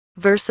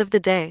Verse of the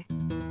day,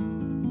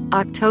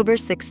 October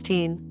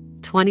 16,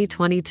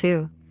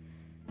 2022.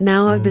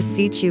 Now I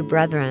beseech you,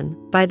 brethren,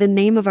 by the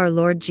name of our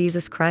Lord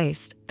Jesus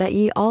Christ, that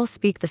ye all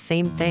speak the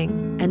same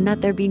thing, and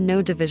that there be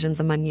no divisions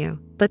among you,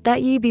 but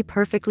that ye be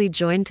perfectly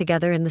joined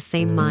together in the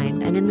same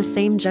mind and in the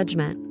same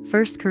judgment.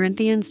 1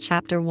 Corinthians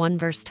chapter 1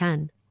 verse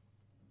 10.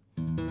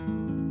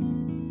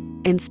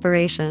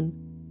 Inspiration.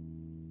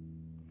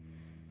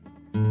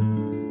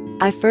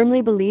 I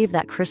firmly believe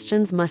that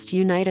Christians must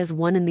unite as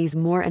one in these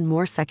more and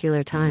more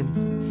secular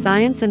times.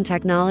 Science and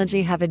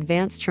technology have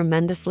advanced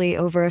tremendously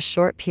over a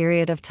short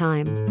period of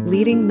time,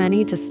 leading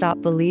many to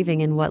stop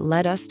believing in what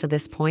led us to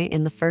this point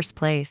in the first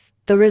place.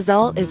 The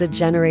result is a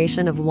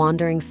generation of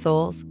wandering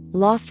souls,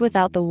 lost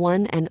without the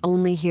one and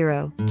only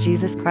hero,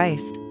 Jesus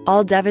Christ.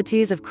 All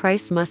devotees of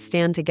Christ must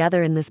stand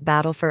together in this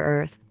battle for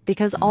earth,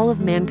 because all of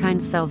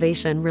mankind's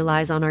salvation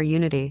relies on our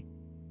unity.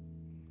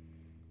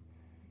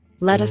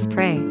 Let us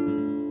pray.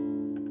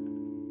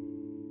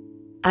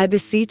 I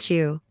beseech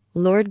you,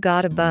 Lord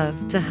God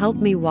above, to help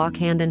me walk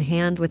hand in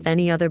hand with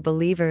any other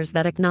believers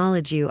that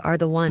acknowledge you are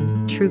the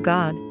one true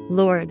God.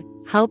 Lord,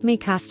 help me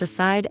cast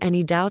aside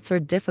any doubts or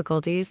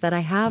difficulties that I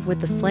have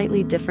with the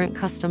slightly different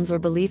customs or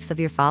beliefs of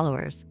your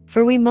followers.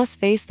 For we must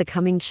face the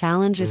coming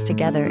challenges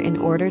together in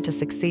order to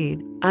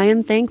succeed. I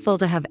am thankful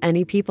to have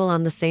any people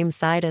on the same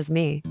side as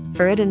me,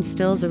 for it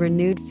instills a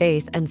renewed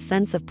faith and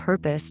sense of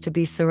purpose to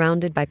be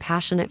surrounded by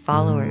passionate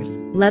followers.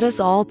 Let us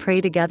all pray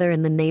together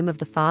in the name of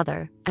the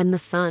Father, and the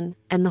Son,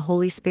 and the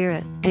Holy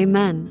Spirit.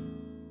 Amen.